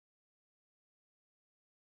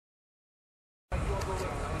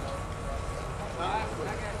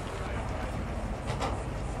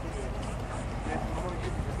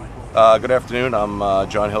Good afternoon. I'm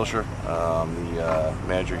John Hilscher. I'm the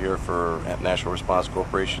manager here for National Response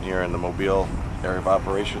Corporation here in the Mobile area of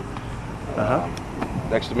operation.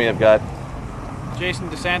 Next to me I've got Jason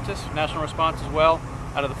DeSantis, National Response as well,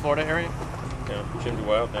 out of the Florida area. Yeah, Jim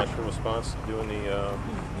DeWild, National Response, doing the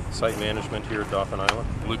site management here at Dauphin Island.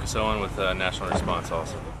 Lucas Owen with National Response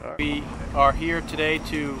also. We are here today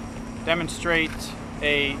to demonstrate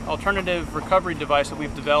a alternative recovery device that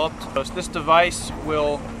we've developed. This device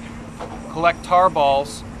will collect tar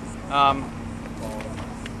balls.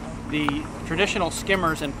 The traditional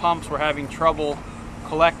skimmers and pumps were having trouble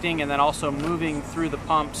collecting and then also moving through the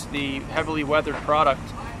pumps the heavily weathered product.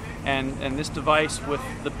 And this device with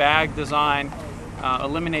the bag design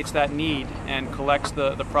eliminates that need and collects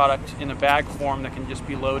the product in a bag form that can just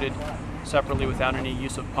be loaded separately without any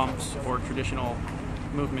use of pumps or traditional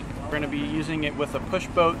movement. We're going to be using it with a push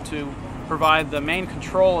boat to provide the main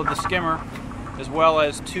control of the skimmer, as well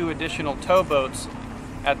as 2 additional tow boats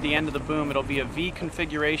at the end of the boom. It'll be a V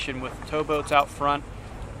configuration with tow boats out front,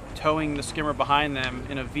 towing the skimmer behind them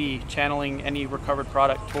in a V, channeling any recovered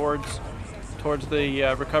product towards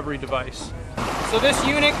the recovery device. So this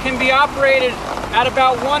unit can be operated at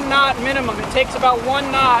about 1 knot minimum. It takes about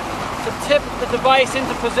 1 knot to tip the device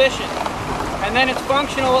into position, and then it's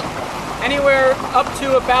functional anywhere up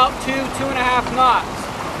to about 2.5 knots.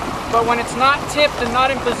 But when it's not tipped and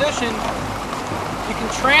not in position, you can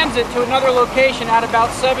transit to another location at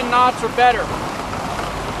about 7 knots or better.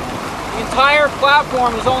 The entire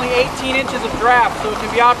platform is only 18 inches of draft, so it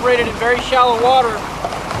can be operated in very shallow water.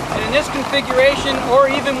 And in this configuration, or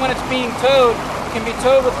even when it's being towed, it can be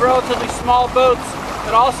towed with relatively small boats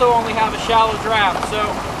that also only have a shallow draft. So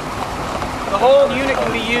the whole unit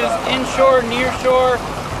can be used inshore, near shore,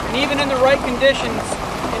 and even in the right conditions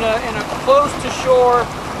in a close to shore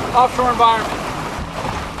offshore environment.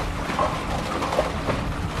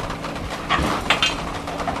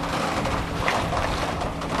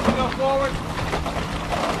 Go forward.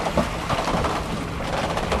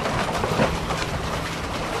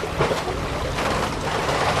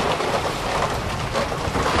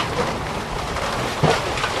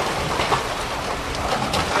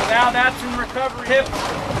 So now that's in recovery.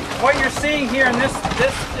 What you're seeing here in this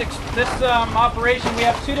operation, we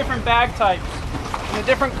have 2 different bag types, and the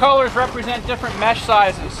different colors represent different mesh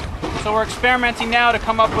sizes. So we're experimenting now to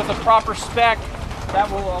come up with a proper spec that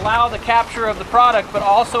will allow the capture of the product, but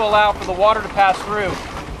also allow for the water to pass through.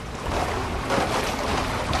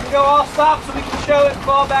 We go all stop so we can show it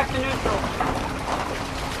fall back to neutral.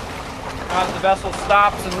 Now as the vessel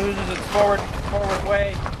stops and loses its forward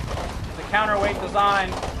way, the counterweight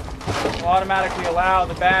design will automatically allow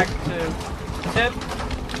the bag to tip,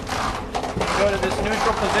 go to this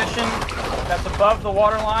neutral position that's above the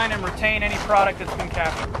water line and retain any product that's been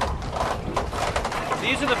captured.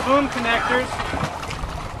 These are the boom connectors.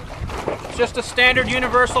 It's just a standard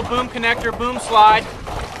universal boom connector, boom slide.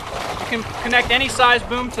 You can connect any size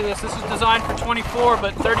boom to this. This is designed for 24,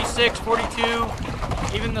 but 36,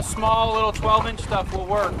 42, even the small little 12-inch stuff will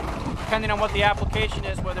work, depending on what the application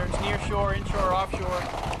is, whether it's near shore, inshore, or offshore.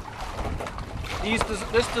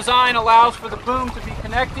 This design allows for the boom to be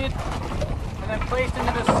connected and then placed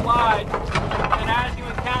into this slide. And as you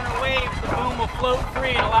encounter waves, the boom will float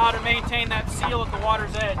free and allow it to maintain that seal at the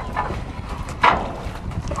water's edge.